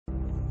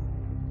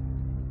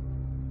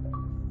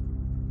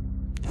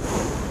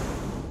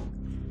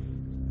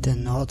Der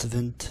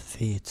Nordwind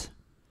weht.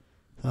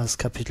 War das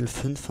Kapitel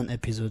 5 von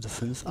Episode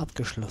 5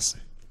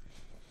 abgeschlossen.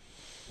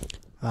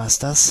 War es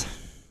das?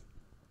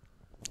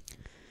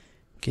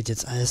 Geht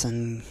jetzt alles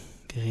einen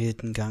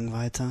geregelten Gang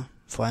weiter?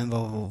 Vor allem,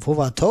 wo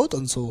war Toad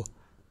und so?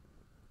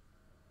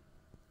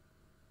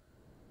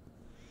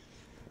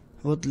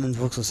 Woodland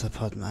Luxus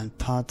Apartment,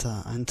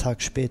 einen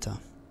Tag später.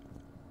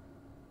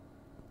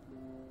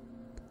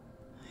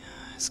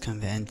 Ja, jetzt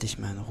können wir endlich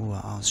mal in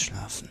Ruhe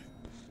ausschlafen.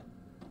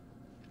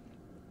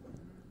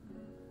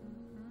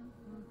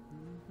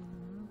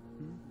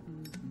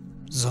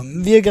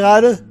 Summen wir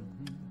gerade?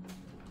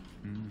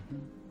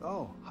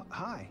 Oh,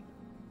 hi.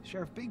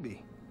 Sheriff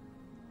Bigby.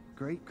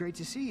 Great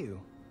to see you.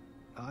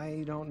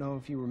 I don't know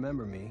if you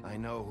remember me. I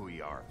know who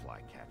you are,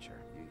 Flycatcher.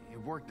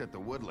 You've worked at the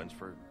Woodlands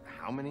for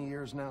how many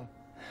years now?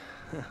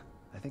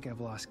 I think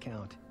I've lost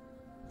count.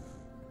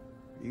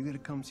 Are you gonna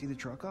come see the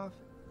truck off?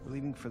 We're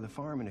leaving for the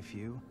farm in a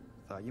few.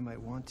 Thought you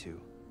might want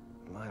to.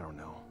 I don't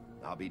know.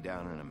 I'll be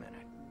down in a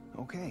minute.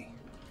 Okay,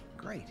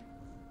 great.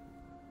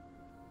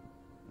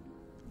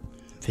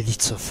 Will ich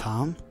zur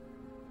Farm?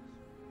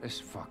 This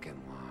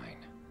fucking line.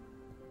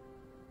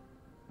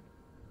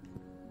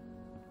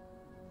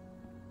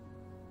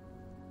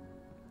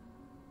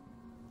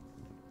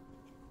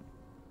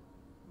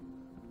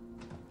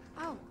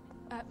 Oh,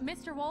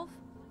 Mr. Wolf?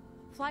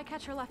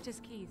 Flycatcher left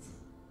his keys.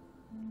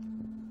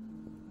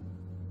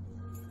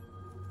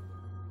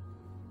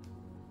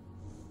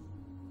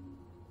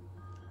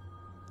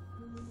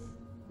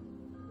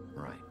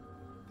 Right.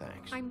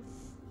 Thanks.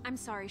 I'm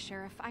sorry,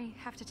 Sheriff. I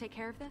have to take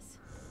care of this.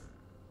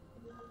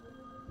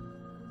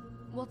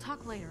 We'll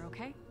talk later,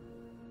 okay?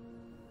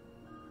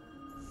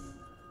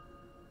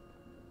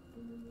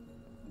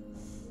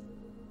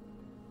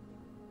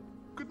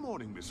 Good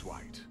morning, Miss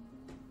White.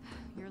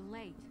 You're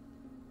late.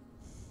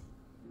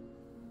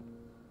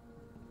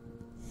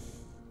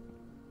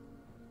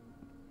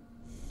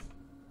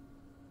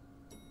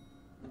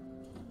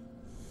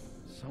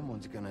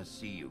 Someone's gonna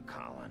see you,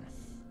 Colin.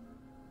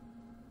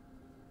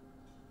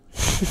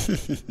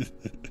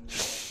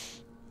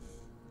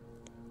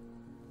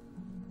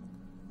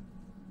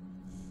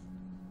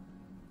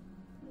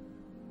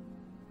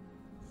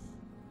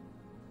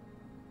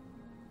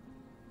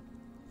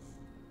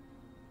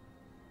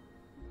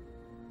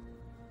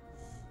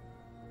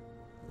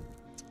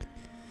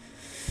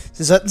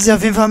 Sie sollten sich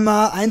auf jeden Fall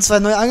mal ein, zwei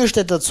neue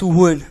Angestellte dazu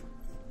holen.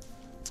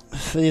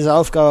 Für diese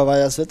Aufgabe,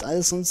 weil das wird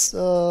alles uns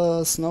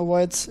Snow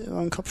White über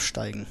den Kopf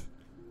steigen.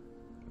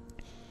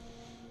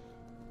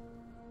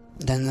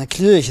 Denn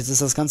natürlich, jetzt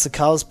ist das ganze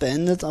Chaos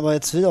beendet, aber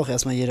jetzt will auch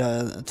erstmal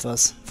jeder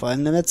etwas. Vor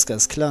allem der Metzger,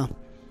 ist klar.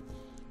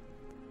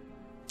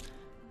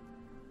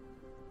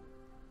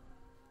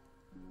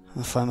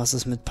 Und vor allem, was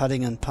ist mit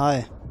Pudding and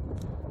Pie?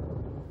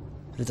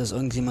 Wird das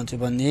irgendjemand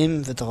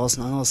übernehmen? Wird daraus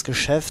ein anderes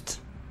Geschäft?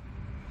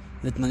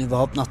 Wird man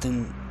überhaupt nach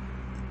dem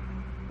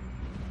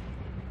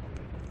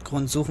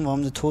Grund suchen,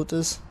 warum der tot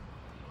ist?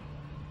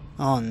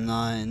 Oh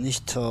nein,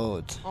 nicht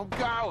tot. I'm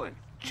going.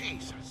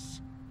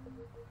 Jesus.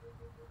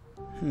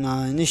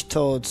 Nein, nicht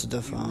tot zu der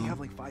We Farm. have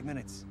like 5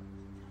 minutes.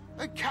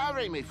 And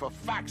carry me for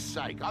fuck's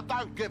sake. I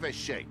don't give a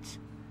shit.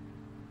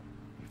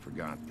 You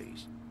forgot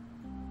these.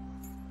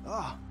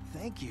 Oh,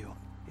 thank you.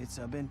 It's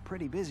been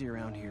pretty busy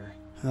around here.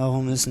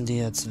 Warum müssen die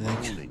jetzt weg?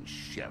 Morning,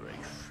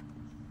 Sheriff.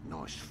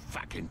 Nice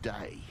fucking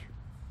day.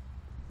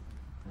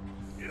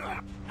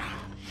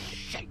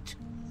 Shit.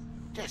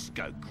 Just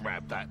go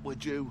grab that,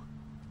 would you?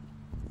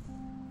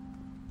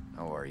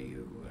 How are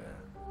you,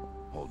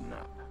 holding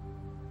up?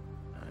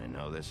 I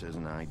know this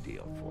isn't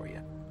ideal for you.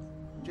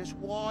 Just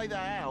why the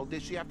hell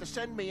did she have to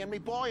send me and me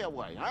boy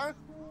away, huh?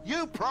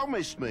 You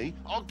promised me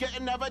I'll get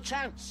another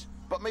chance,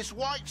 but Miss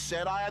White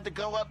said I had to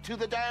go up to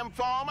the damn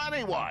farm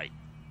anyway.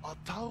 I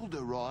told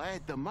her I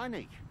had the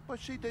money,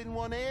 but she didn't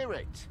want to hear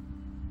it.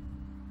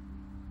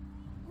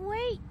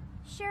 Wait,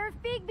 Sheriff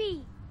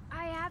Bigby,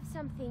 I have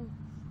something.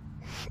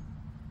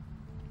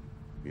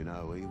 You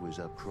know, he was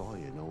up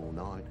crying all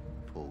night,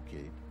 poor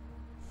kid.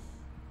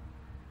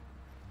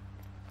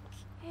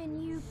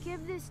 Can you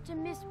give this to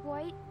Miss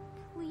White,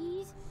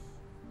 please?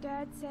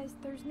 Dad says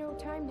there's no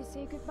time to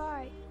say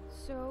goodbye,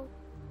 so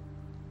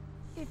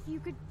if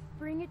you could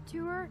bring it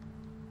to her,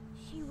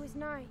 she was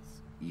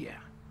nice. Yeah,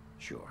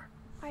 sure.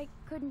 I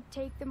couldn't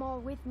take them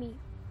all with me,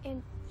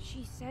 and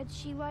she said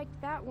she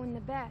liked that one the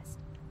best.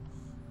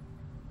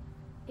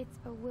 It's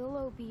a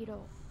willow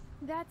beetle.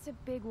 That's a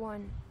big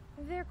one.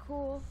 They're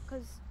cool,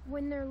 because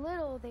when they're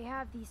little, they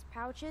have these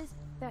pouches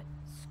that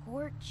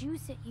squirt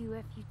juice at you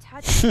if you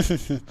touch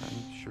them.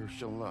 I'm sure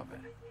she'll love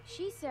it.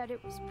 She said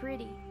it was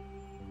pretty.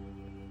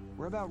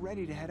 We're about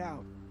ready to head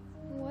out.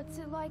 What's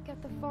it like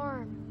at the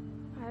farm?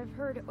 I've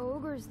heard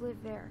ogres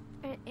live there,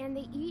 and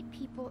they eat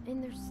people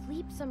in their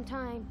sleep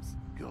sometimes.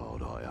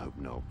 God, I hope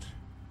not.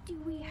 Do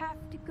we have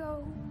to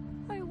go?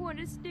 I want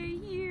to stay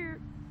here.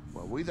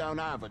 Well, we don't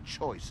have a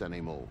choice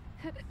anymore.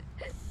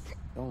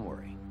 Don't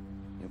worry.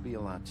 You'll be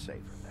a lot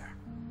safer there.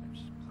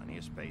 There's plenty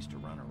of space to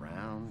run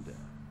around,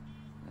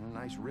 and a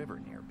nice river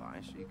nearby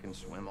so you can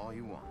swim all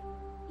you want.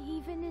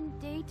 Even in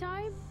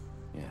daytime?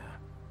 Yeah,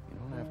 You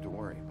don't have to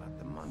worry about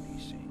the Monday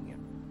seeing you.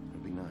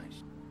 It'll be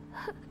nice.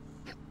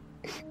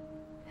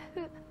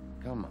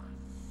 Come on.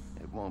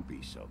 It won't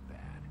be so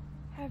bad.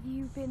 Have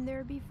you been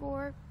there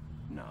before?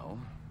 No.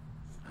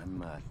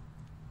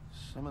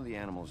 Some of the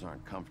animals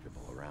aren't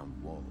comfortable around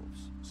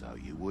wolves. So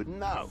you wouldn't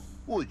know,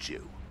 would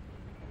you?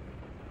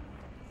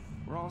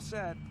 We're all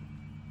set.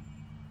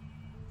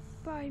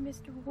 Bye,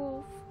 Mr.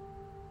 Wolf.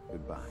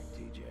 Goodbye,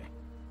 TJ.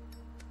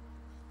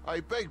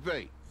 Hey,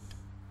 Bigby.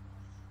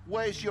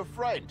 Where's your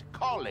friend,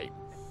 Colin?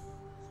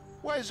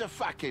 Where's the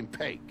fucking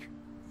pig?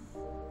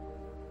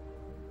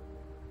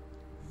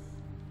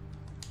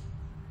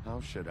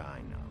 How should I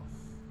know?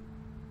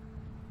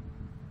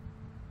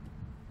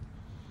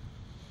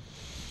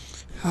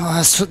 Oh,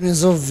 es tut mir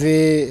so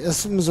weh.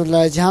 Es tut mir so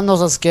leid. Die haben doch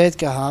das Geld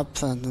gehabt.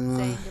 Saying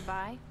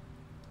goodbye?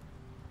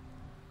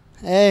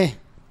 Ey.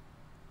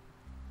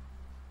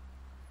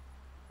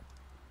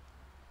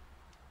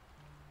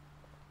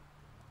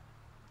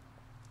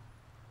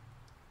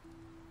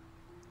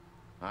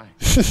 Hi.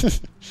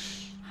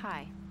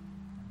 Hi.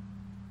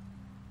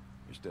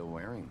 You're still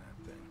wearing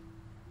that thing.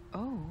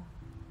 Oh,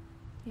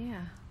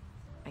 yeah,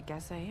 I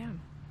guess I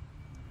am.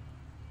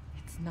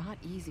 It's not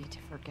easy to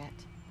forget.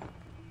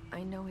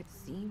 I know it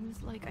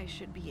seems like I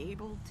should be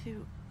able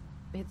to.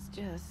 It's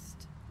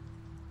just...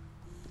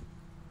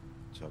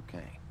 It's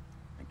okay.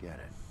 I get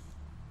it.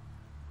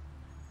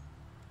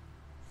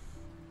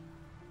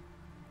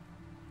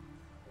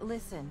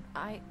 Listen,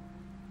 I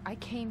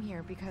came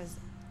here because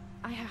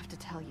I have to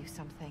tell you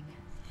something.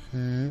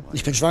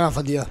 Ich bin schwanger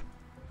von dir.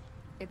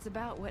 It's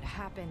about what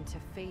happened to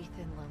Faith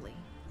and Lily.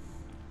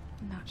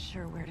 I'm not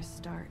sure where to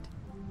start.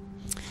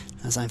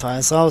 Lass einfach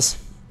alles raus.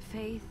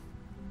 Faith,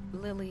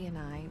 Lily and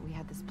I, we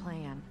had this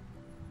plan.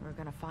 We were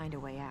gonna find a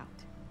way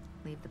out.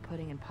 Leave the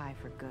pudding and pie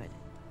for good.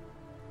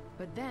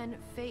 But then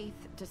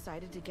Faith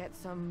decided to get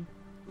some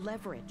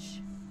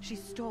leverage. She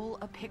stole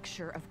a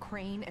picture of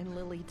Crane and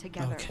Lily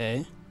together.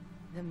 Okay.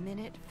 The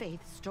minute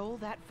Faith stole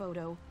that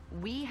photo,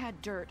 we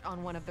had dirt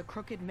on one of the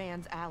crooked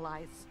man's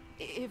allies.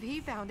 If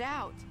he found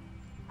out,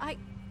 I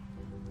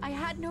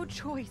had no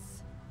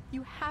choice.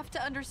 You have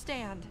to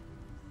understand.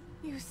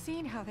 You've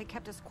seen how they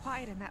kept us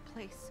quiet in that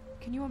place.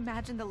 Can you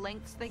imagine the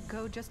lengths they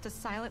go just to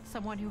silence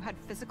someone who had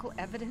physical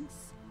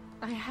evidence?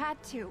 I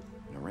had to.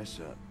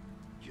 Narissa,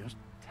 just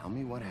tell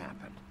me what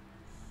happened.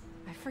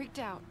 I freaked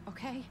out,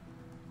 okay?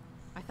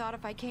 I thought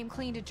if I came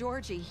clean to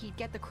Georgie, he'd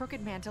get the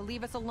crooked man to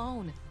leave us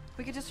alone.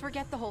 We could just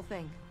forget the whole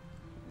thing.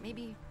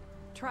 Maybe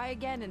try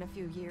again in a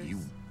few years. You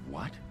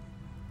what?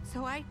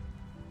 So I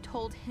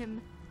told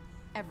him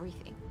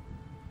everything.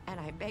 And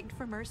I begged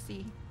for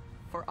mercy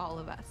for all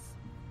of us.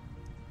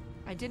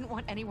 I didn't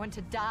want anyone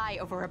to die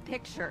over a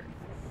picture.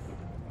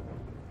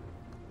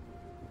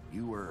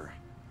 You were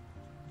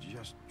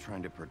just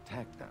trying to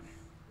protect them.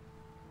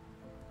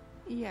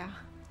 Yeah.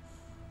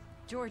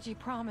 Georgie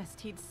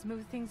promised he'd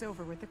smooth things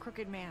over with the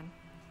crooked man.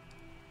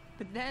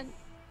 But then...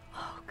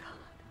 Oh, God.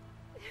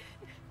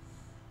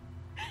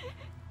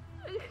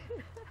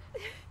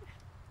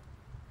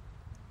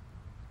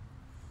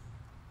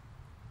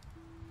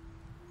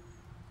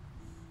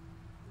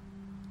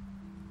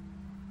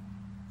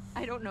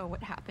 I don't know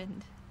what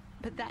happened,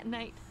 but that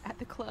night at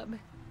the club,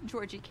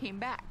 Georgie came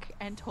back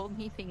and told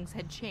me things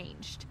had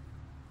changed.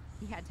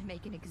 He had to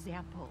make an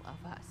example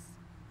of us.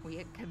 We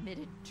had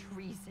committed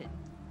treason.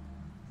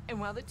 And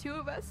while the two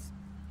of us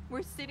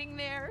were sitting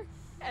there,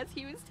 as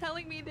he was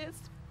telling me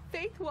this,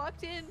 Faith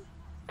walked in,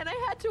 and I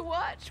had to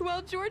watch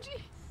while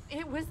Georgie...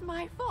 It was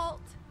my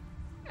fault.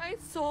 I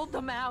sold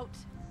them out,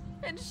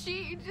 and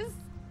she just...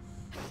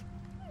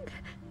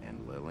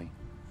 And Lily?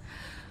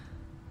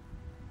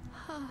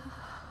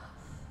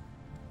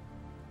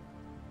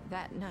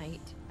 That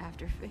night,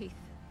 after Faith,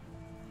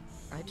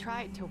 I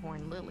tried to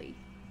warn Lily,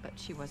 but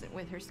she wasn't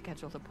with her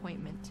scheduled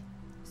appointment.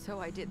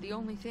 So I did the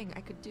only thing I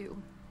could do.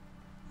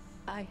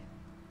 I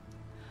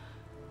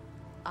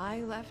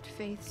left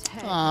Faith's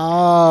head.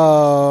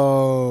 Oh.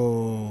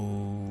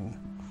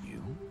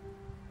 You?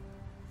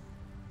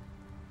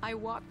 I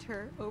walked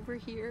her over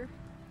here,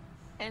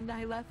 and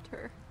I left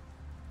her,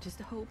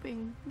 just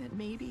hoping that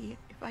maybe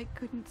if I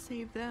couldn't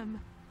save them,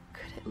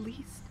 could at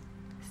least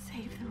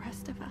save the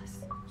rest of us.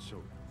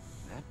 So,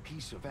 that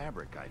piece of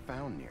fabric I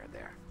found near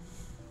there,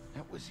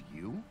 that was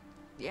you?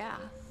 Yeah,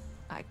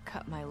 I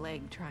cut my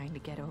leg trying to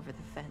get over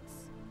the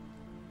fence.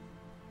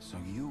 So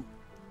you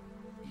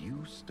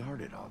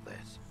started all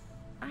this?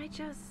 I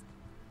just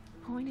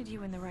pointed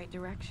you in the right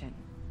direction.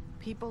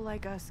 People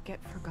like us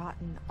get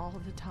forgotten all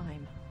the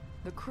time.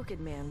 The crooked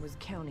man was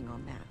counting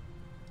on that.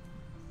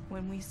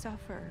 When we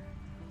suffer,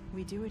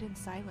 we do it in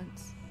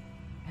silence,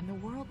 and the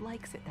world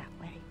likes it that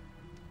way.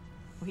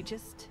 We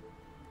just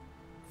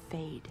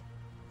fade,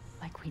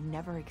 like we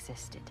never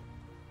existed.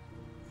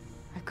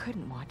 I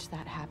couldn't watch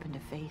that happen to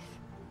Faith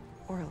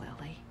or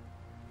Lily.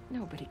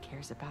 Nobody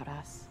cares about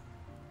us.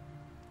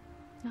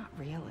 Not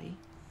really.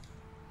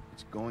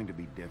 It's going to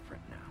be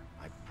different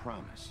now, I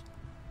promise.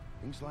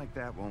 Things like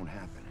that won't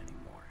happen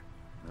anymore.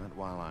 Not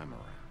while I'm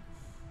around.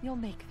 You'll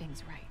make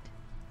things right.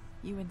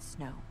 You and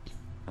Snow.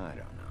 I don't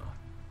know.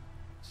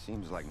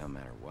 Seems like no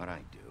matter what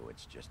I do,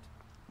 it's just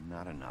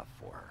not enough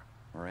for her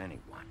or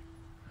anyone.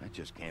 I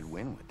just can't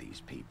win with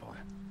these people.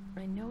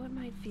 I know it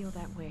might feel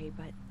that way,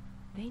 but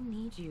they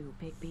need you,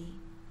 Bigby.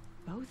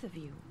 Both of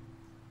you.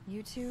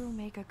 You two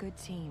make a good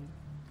team.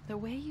 The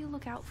way you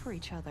look out for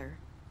each other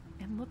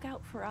and look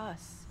out for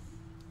us.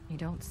 You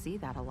don't see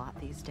that a lot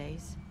these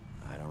days.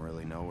 I don't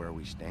really know where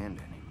we stand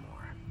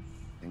anymore.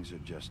 Things are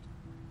just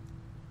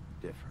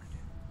different.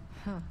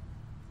 Huh.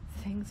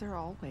 Things are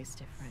always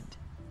different.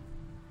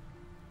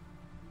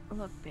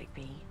 Look,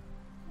 Bigby.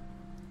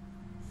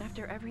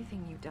 After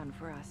everything you've done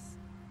for us,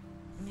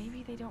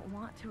 maybe they don't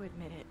want to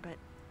admit it, but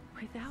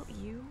without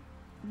you,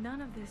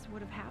 none of this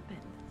would have happened.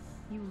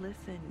 You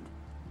listened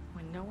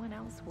when no one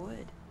else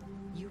would.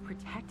 You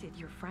protected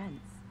your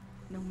friends,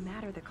 no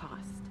matter the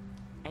cost.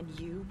 And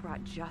you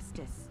brought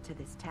justice to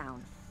this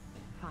town.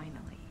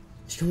 Finally.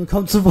 Ich komme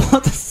kaum zu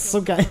Wort, das ist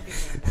so geil.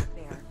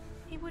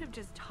 He would have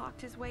just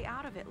talked his way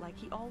out of it like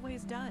he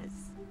always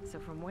does. So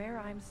from where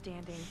I'm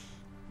standing,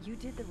 you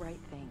did the right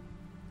thing.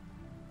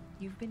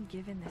 You've been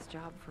given this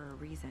job for a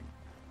reason.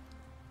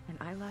 And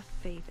I left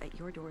Faith at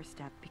your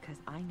doorstep because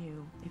I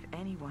knew if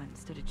anyone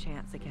stood a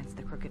chance against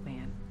the Crooked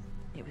Man,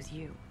 it was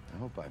you. I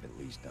hope I've at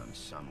least done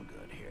some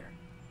good here.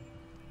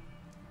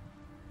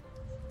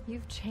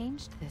 You've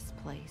changed this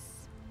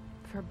place.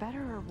 For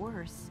better or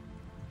worse,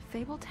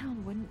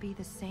 Fabletown wouldn't be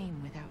the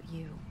same without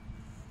you.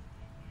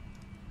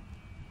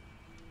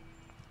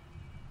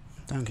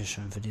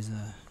 Dankeschön für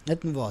diese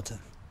netten Worte.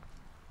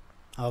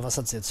 Aber was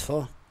hat sie jetzt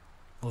vor?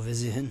 Wo will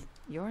sie hin?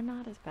 You're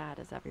not as bad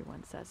as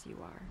everyone says you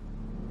are.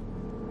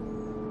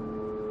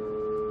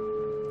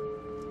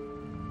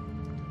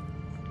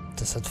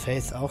 Das hat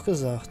Faith auch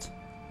gesagt.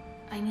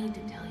 I need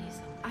to tell you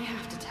something. I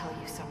have to tell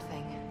you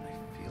something. I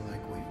feel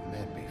like we've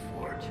met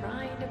before. You're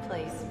trying to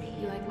place me.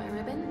 You like my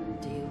ribbon?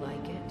 Do you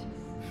like it?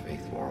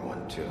 Faith wore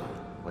one too.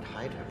 Would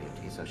hide her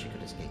beauty so she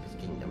could escape his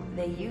kingdom.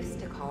 They used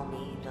to call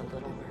me the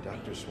Little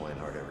Mermaid. Dr.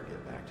 Swinehart ever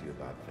get back to you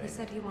about Faith? He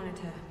said he wanted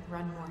to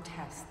run more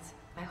tests.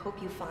 I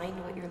hope you find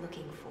what you're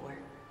looking for.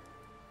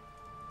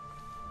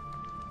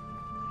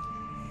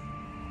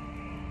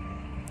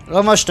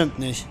 Irgendwas stimmt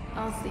nicht.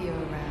 I'll see you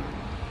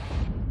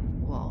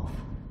around, Wolf.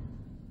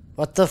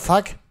 What the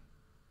fuck?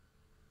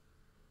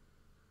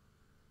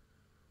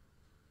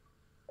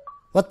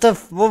 What the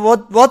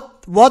what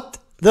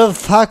the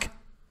fuck?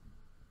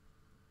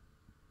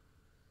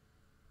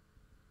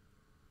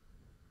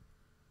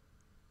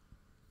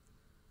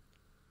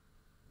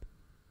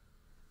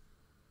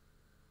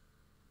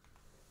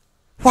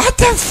 What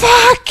the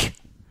fuck?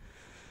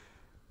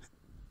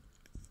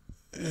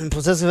 Im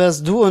Prozess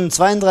wärst du und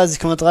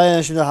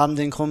 32,3 Spieler haben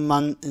den krummen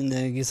Mann in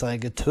der Gießerei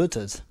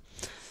getötet.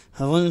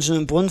 Verwundet schon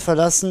im Brunnen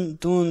verlassen,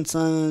 du und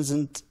zwei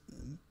sind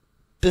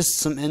bis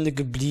zum Ende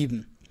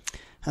geblieben.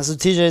 Hast du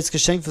TJ jetzt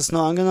geschenkt fürs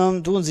Snow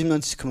angenommen? Du und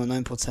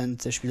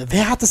 97,9% der Spieler.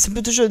 Wer hat das denn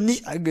bitte schon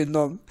nicht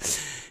angenommen?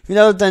 Wie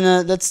lautet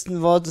deine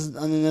letzten Worte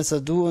an den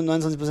Netzer? Du und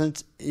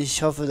 29%.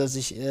 Ich hoffe, dass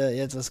ich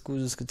ihr etwas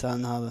Gutes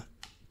getan habe.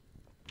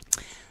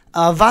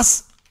 Aber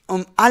was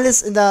um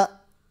alles in der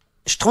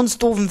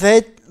strunzdoofen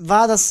Welt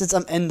war das jetzt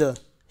am Ende?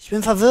 Ich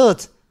bin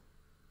verwirrt.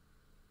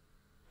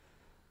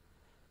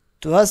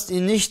 Du hast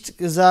ihn nicht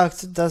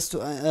gesagt, dass du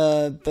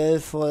Bell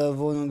vor der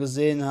Wohnung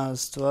gesehen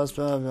hast. Du hast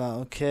bla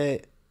bla,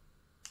 okay.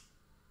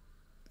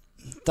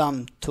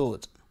 Damm,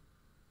 tot.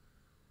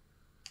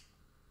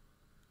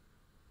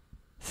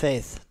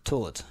 Faith,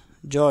 tot.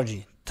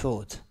 Georgie,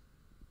 tot.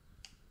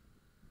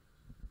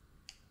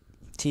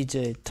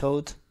 TJ,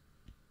 tot.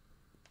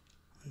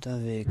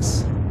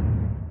 Unterwegs.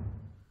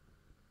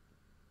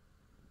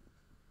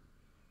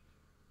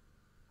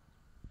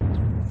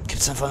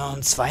 Gibt's einfach noch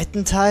einen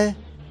zweiten Teil?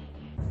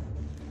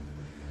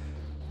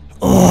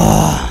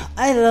 Oh,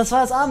 Alter, das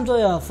war das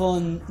Abenteuer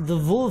von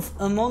The Wolf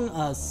Among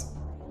Us.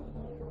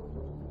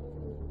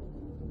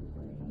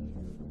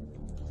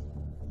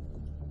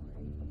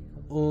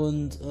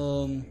 Und,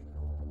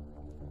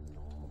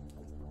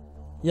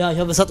 ja, ich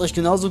hoffe, es hat euch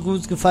genauso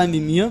gut gefallen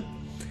wie mir.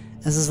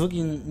 Es ist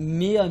wirklich ein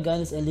mega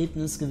geiles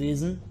Erlebnis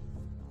gewesen.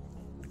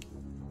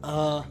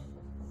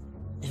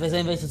 Ich weiß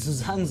nicht, was ich dazu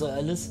sagen soll,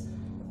 alles.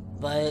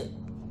 Weil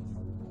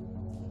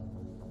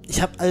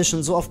ich habe alles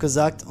schon so oft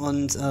gesagt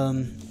und,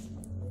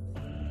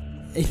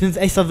 ich bin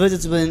echt verwirrt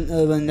jetzt über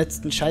den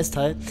letzten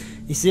Scheißteil.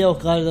 Ich sehe auch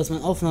gerade, dass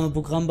mein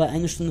Aufnahmeprogramm bei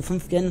 1 Stunde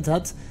 5 geendet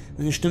hat.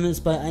 Meine Stimme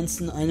ist bei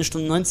 1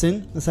 Stunde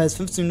 19. Das heißt,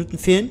 15 Minuten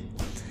fehlen.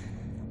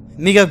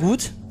 Mega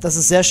gut. Das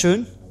ist sehr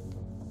schön.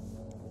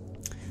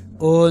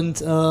 Und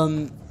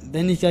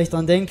wenn ich gleich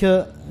dran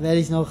denke, werde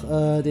ich noch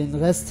den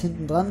Rest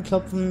hinten dran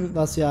klopfen,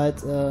 was wir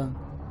halt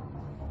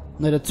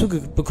neu dazu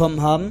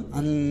bekommen haben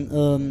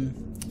an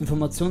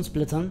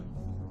Informationsblättern.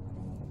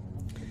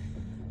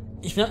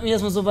 Ich merke mich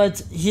erstmal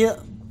soweit hier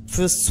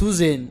fürs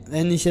Zusehen.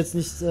 Wenn ich jetzt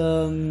nicht,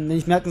 wenn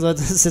ich merken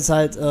sollte, dass es jetzt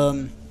halt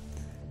einen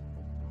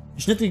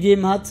Schnitt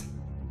gegeben hat,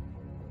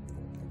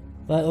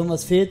 weil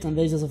irgendwas fehlt, dann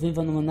werde ich das auf jeden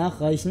Fall nochmal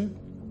nachreichen.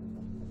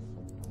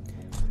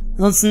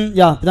 Ansonsten,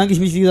 ja, bedanke ich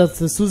mich wie gesagt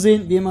fürs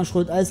Zusehen. Wie immer,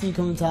 schreibt alles in die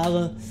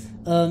Kommentare.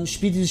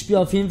 Spielt dieses Spiel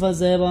auf jeden Fall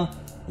selber.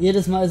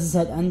 jedes Mal ist es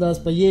halt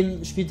anders, bei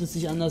jedem spielt es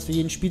sich anders, für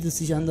jeden spielt es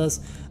sich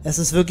anders. Es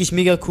ist wirklich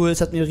mega cool,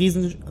 es hat mir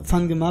riesen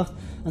Fun gemacht.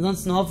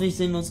 Ansonsten hoffe ich,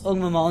 sehen wir uns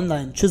irgendwann mal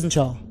online. Tschüss und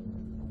ciao.